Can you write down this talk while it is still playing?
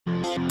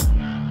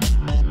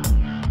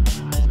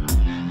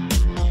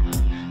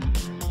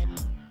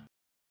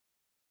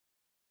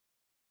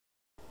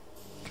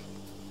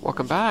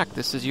Welcome back,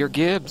 this is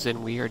YourGibs,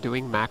 and we are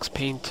doing Max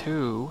Payne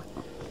 2.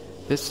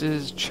 This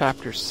is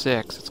Chapter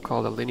 6, it's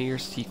called A Linear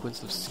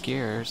Sequence of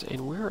Scares,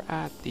 and we're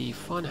at the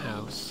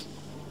Funhouse.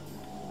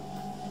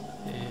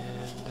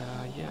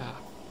 And, yeah.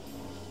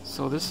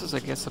 So this is, I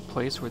guess, a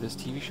place where this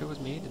TV show was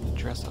made, in the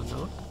Dress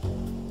Unknown.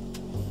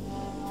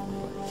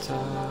 But,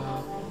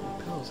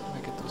 pills, how do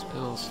I get those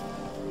pills?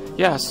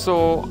 Yeah,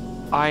 so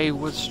I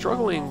was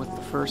struggling with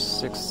the first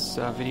 6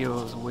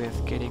 videos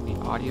with getting the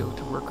audio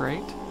to work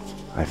right.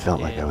 I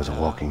felt like I was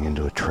walking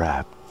into a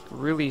trap.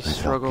 Really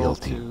struggled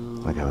guilty, to...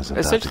 like I was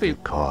about to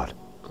get caught.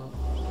 Oh,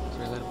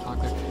 sorry, let him talk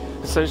there.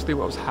 Essentially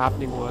what was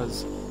happening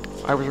was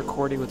I was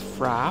recording with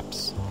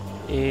fraps,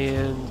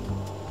 and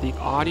the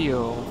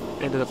audio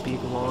ended up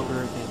being longer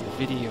than the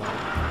video.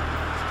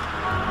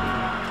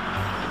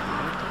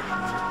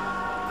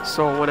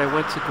 So when I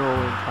went to go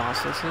and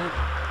process it,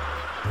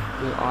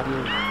 the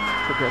audio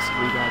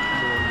progressively got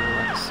more and more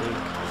out of sync.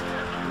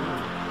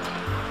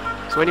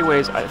 So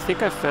anyways, I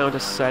think I found a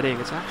setting.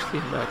 It's actually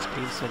a Max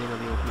Payne setting on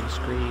the opening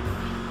screen.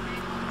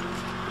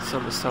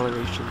 Some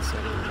acceleration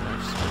setting that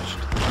I've switched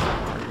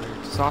hardware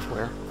to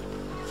software.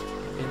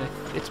 And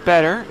it's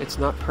better. It's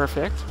not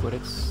perfect, but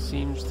it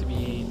seems to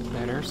be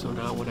better. So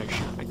now when I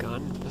shoot my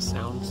gun, the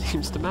sound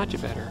seems to match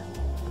it better.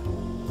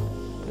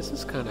 This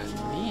is kind of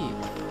neat.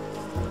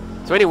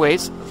 So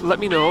anyways, let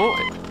me know.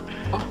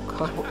 Oh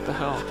god, what the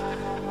hell?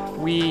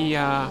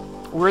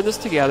 We're in this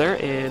together,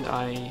 and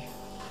I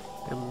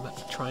am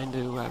trying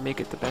to make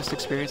it the best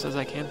experience as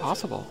I can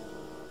possible.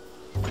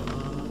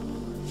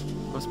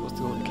 Am I supposed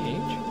to go in the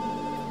cage?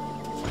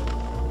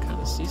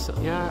 Kind of see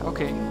something. Yeah,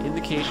 okay. In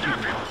the cage. There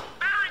he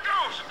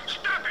goes!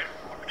 Stop it!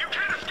 You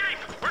can't escape!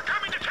 We're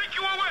coming to take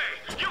you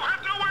away! You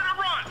have nowhere to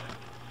run!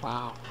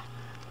 Wow.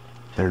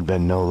 There had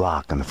been no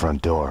lock on the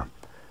front door.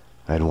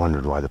 I had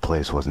wondered why the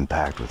place wasn't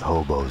packed with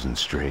hobos and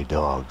stray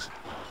dogs.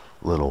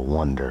 Little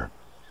wonder.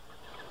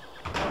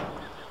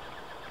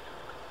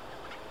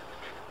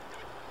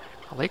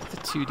 I like the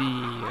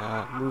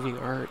 2D moving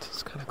art.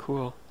 It's kind of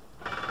cool.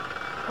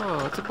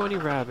 Oh, it's a bunny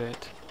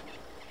rabbit.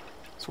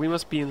 So we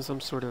must be in some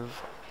sort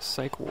of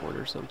psych ward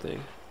or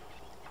something.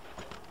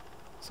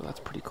 So that's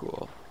pretty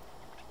cool.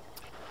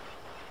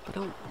 But I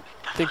don't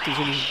think there's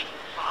any...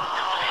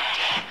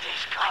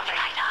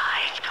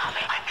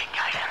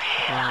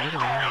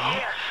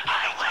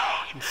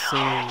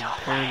 Insane,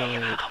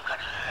 paranoid.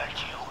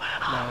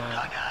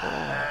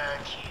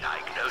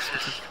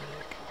 Diagnosis: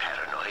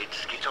 paranoid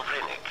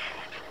schizophrenic.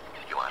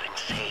 You are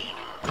insane.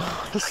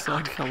 The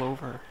sun fell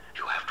over.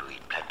 You have to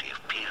eat plenty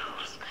of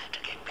pills to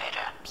get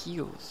better.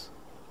 Pills.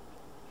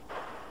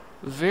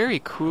 Very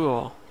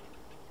cool.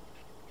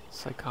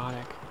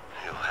 Psychotic.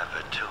 You have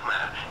a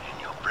tumor in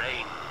your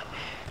brain.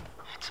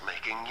 It's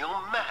making you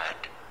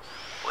mad.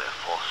 We're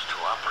forced to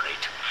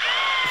operate.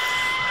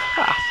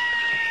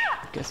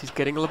 Guess he's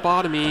getting a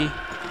lobotomy.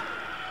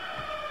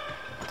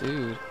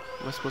 Dude,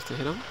 am I supposed to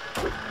hit him?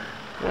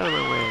 Get out of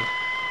my way.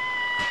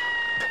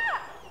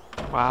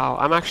 Wow,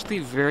 I'm actually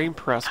very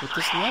impressed with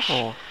this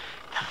level.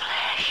 The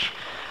flesh.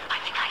 I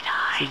think I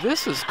died. See,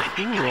 this is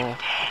cool. I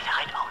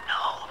don't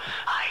know.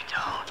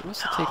 It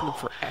must have taken them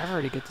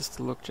forever to get this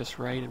to look just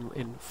right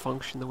and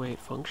function the way it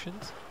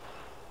functions.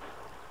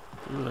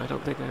 I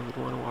don't think I would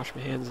want to wash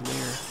my hands in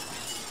there.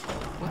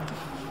 What the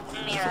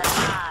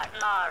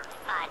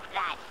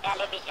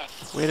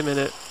Wait a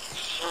minute.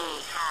 She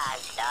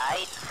has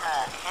dyed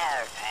her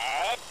hair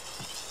red.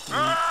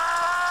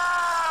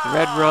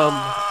 Red rum.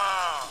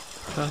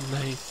 Oh,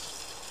 nice.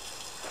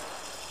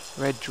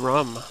 Red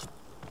drum.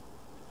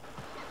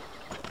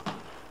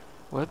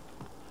 What?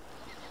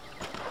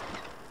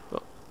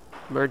 Oh,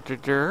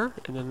 murder,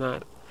 and then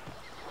that.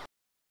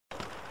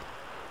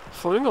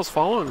 Flamingo's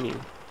following me.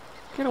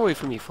 Get away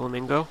from me,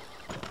 flamingo.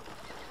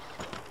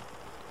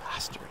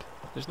 Bastard.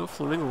 There's no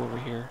flamingo over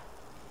here.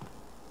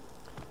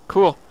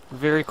 Cool.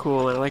 Very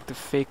cool, and I like the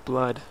fake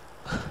blood.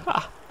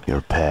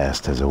 Your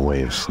past has a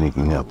way of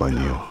sneaking up on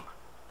you.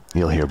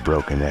 You'll hear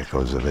broken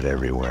echoes of it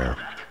everywhere,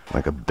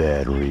 like a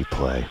bad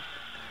replay.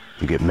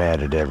 You get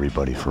mad at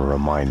everybody for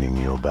reminding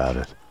you about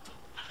it,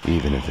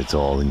 even if it's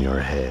all in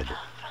your head.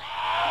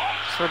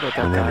 Sorry about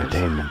that, When guys.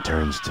 entertainment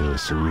turns to a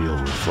surreal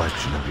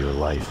reflection of your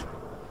life,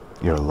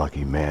 you're a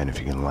lucky man if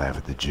you can laugh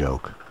at the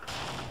joke.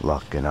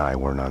 Luck and I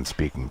weren't on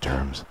speaking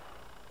terms.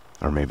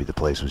 Or maybe the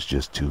place was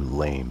just too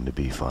lame to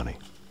be funny.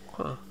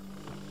 Huh.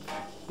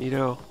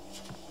 Neato.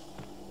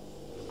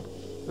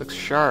 Looks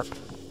sharp.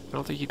 I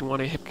don't think you'd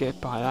want to hip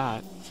get by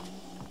that.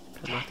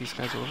 Can I knock these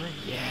guys over?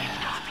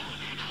 Yeah.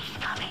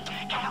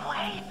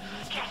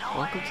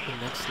 Welcome to the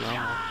next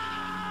level.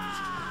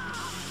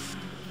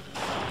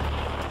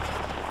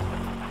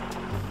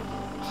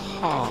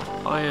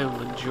 Oh, I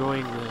am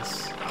enjoying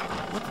this.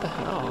 What the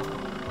hell?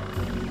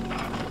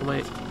 Am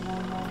I...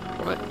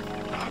 What?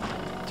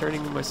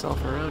 Turning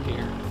myself around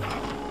here.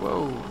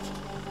 Whoa.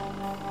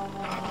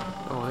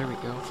 Oh, there we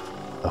go.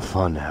 A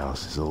fun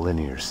house is a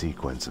linear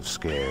sequence of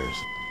scares.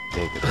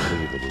 take it or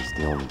leave it is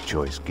the only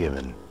choice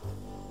given.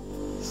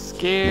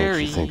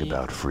 Scary. Makes you think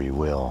about free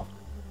will.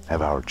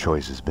 Have our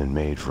choices been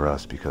made for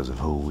us because of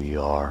who we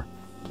are?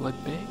 Blood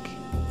big,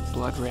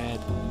 blood red.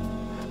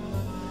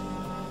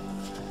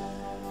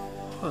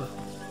 Huh.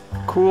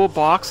 Cool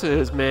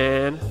boxes,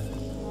 man.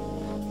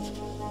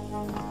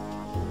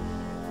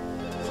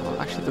 Oh,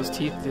 actually, those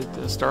teeth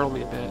did startle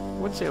me a bit. I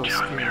wouldn't say I was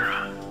John scared.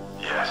 Mira.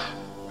 Yes,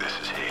 this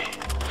is he.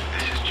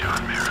 This is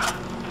John Mira.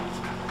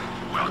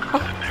 Welcome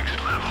to the next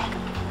level.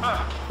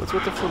 What's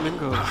with the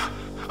flamingos?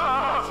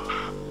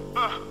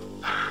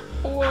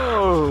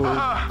 Whoa!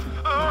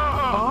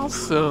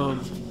 Awesome!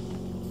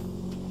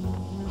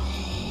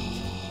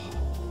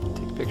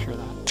 Take a picture of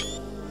that.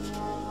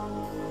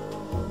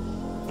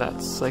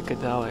 That's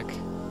psychedelic.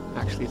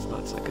 Actually, it's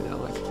not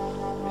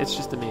psychedelic. It's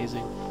just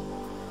amazing.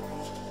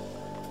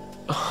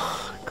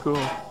 Cool.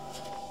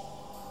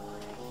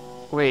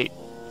 Wait,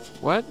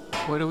 what?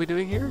 What are we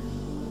doing here?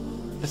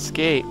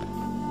 Escape.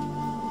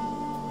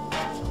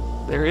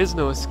 There is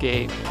no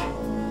escape.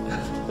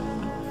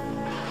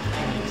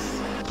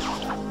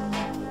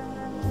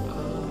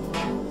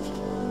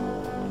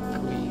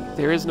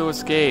 There is no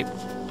escape.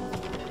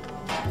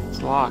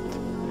 It's locked.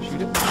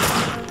 Shoot it?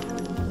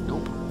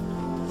 Nope.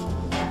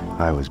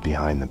 I was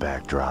behind the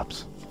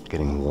backdrops,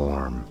 getting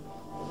warm.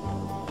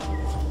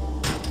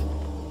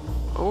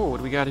 Oh, what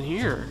do we got in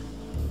here?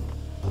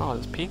 Oh,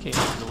 this pancake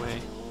is in the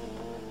way.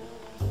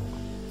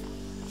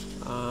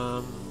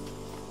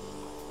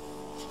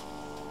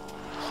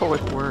 Oh,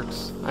 it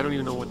works. I don't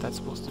even know what that's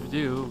supposed to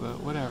do, but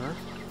whatever.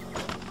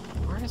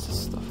 Where is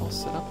this stuff all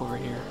set up over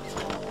here?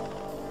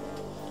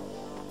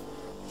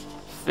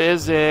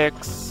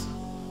 Physics!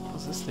 What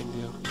does this thing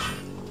do?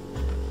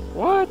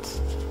 What?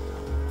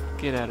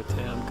 Get out of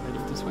town. Can I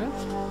do it this way?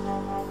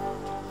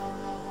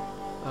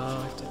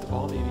 I have to hit the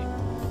ball, maybe.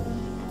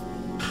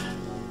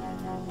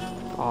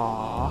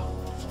 Aww.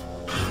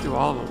 Let's do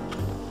all of them.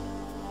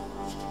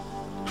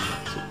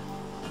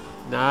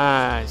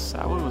 Nice.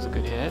 That one was a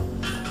good hit.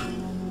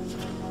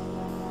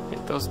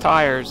 Hit those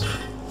tires.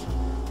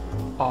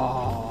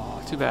 Aw,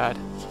 too bad.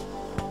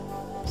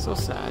 So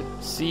sad.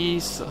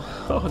 See,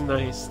 oh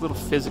nice. Little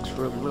physics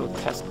room, little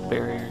test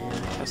barrier here.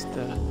 Test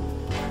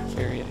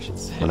area, I should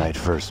say. When I'd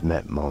first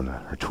met Mona,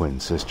 her twin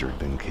sister had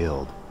been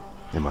killed.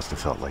 It must have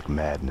felt like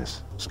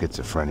madness,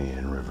 schizophrenia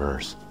in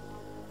reverse.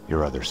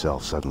 Your other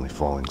self suddenly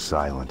falling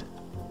silent.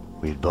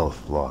 We'd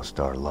both lost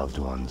our loved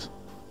ones.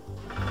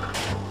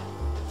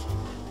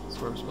 That's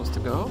where I'm supposed to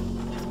go?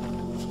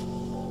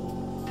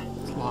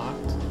 It's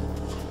locked.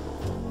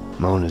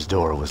 Mona's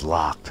door was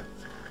locked.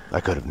 I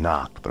could have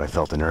knocked, but I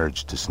felt an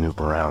urge to snoop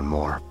around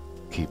more,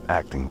 keep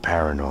acting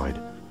paranoid.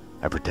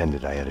 I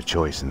pretended I had a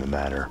choice in the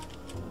matter.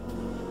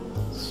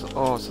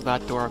 So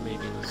that door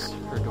maybe was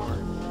her door.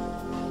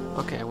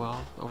 Okay,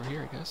 well, over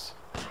here, I guess.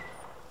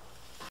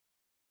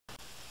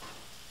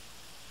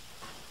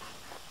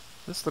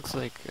 This looks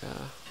like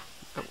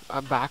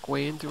a back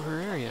way into her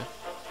area.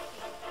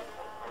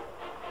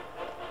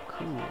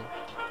 Cool.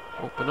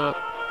 Open up.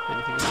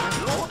 Anything in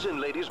there? Lords and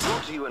ladies,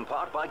 brought to you in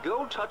part by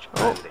Gold Touch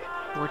Oh, Brandy.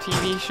 more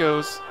TV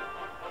shows.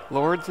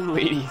 Lords and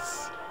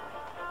ladies.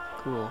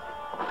 Cool.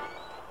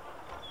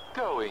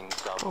 Going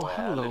Oh, somewhere,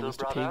 hello, little Mr.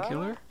 brother?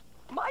 Painkiller.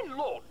 My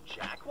lord,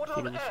 Jack, what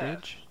Anything on in the earth?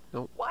 fridge?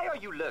 Nope. Why are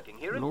you lurking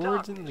here in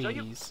Lords and darkness?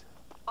 ladies.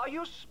 Are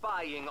you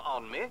spying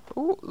on me?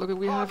 Oh, look what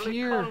we have Hardly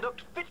here.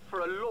 conduct fit for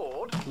a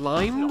lord. Not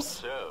Limes?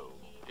 so,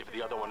 if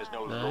the other one is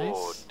no Nice.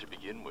 lord to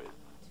begin with.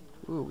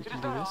 Ooh, we It can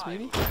is do not this I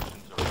maybe? whose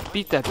actions are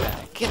Beat that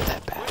bag. Get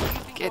that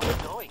bag. Get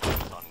it. going,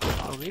 son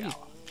Oh, maybe.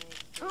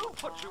 Who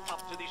put you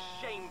up to this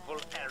shameful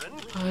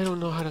errand? I don't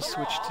know how to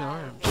switch to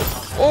arms.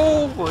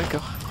 Oh my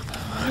god.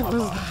 What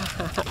was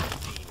that?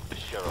 The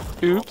sheriff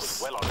of York Oops.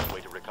 was well on his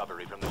way to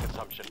recovery from the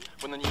consumption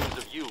when the news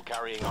of you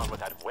carrying on with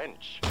that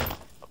wench,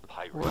 a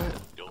pirate,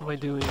 What am I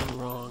doing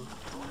wrong?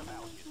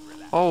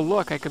 Oh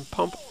look, I can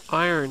pump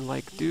iron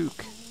like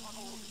Duke.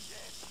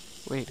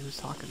 Wait, who's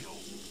talking?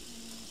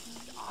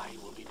 I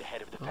will be the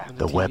head of the Oh, family. on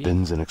The TV?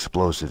 weapons and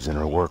explosives in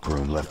her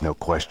workroom left no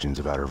questions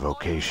about her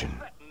vocation.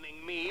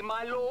 Threatening me,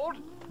 my lord?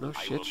 No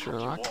shit,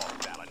 Sherlock.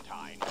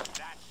 Valentine.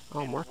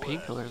 Oh, more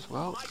painkillers as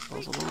well.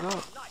 Those will load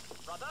up.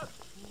 Nice, brother.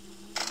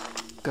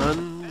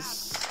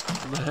 Guns.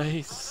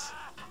 Nice.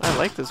 I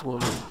like this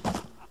woman.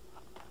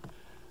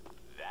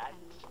 That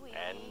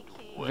and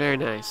Very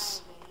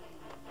nice.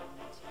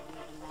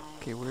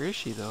 Okay, where is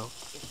she though?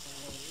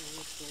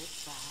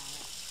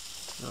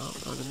 No,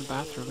 not in the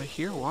bathroom. I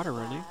hear water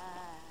running.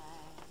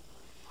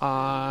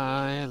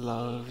 I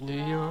love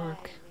New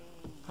York.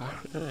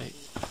 Alright.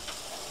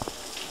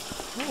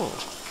 Oh,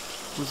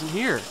 who's in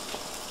here?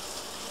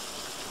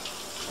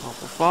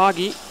 Awful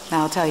foggy.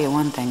 I'll tell you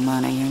one thing,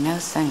 Mona, you're no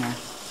singer.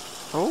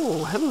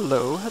 Oh,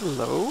 hello,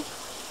 hello.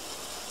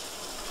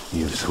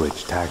 You've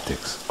switched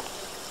tactics.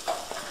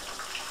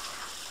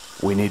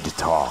 We need to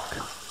talk.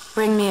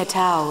 Bring me a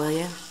towel, will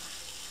you?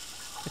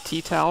 A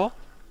tea towel?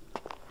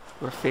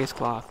 Or a face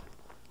cloth?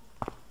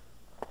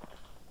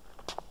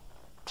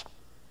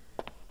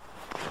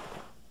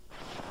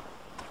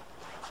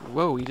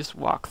 Whoa, we just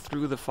walk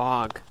through the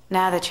fog.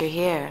 Now that you're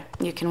here,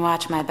 you can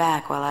watch my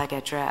back while I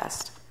get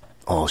dressed.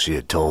 All she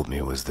had told me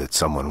was that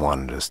someone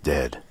wanted us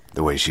dead.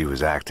 The way she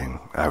was acting,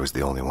 I was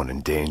the only one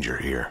in danger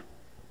here.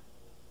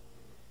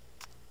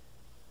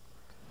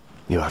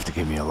 You'll have to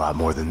give me a lot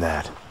more than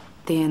that.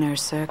 The inner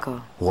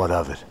circle. What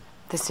of it?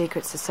 The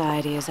secret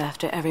society is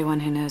after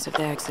everyone who knows of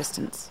their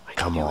existence.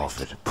 Come off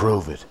it.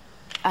 Prove it.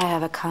 I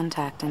have a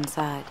contact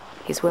inside.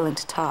 He's willing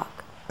to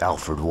talk.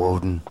 Alfred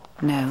Woden?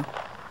 No.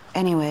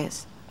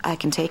 Anyways, I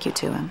can take you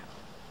to him.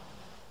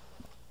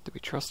 Do we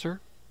trust her?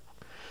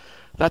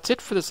 That's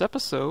it for this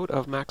episode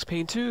of Max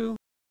Payne 2.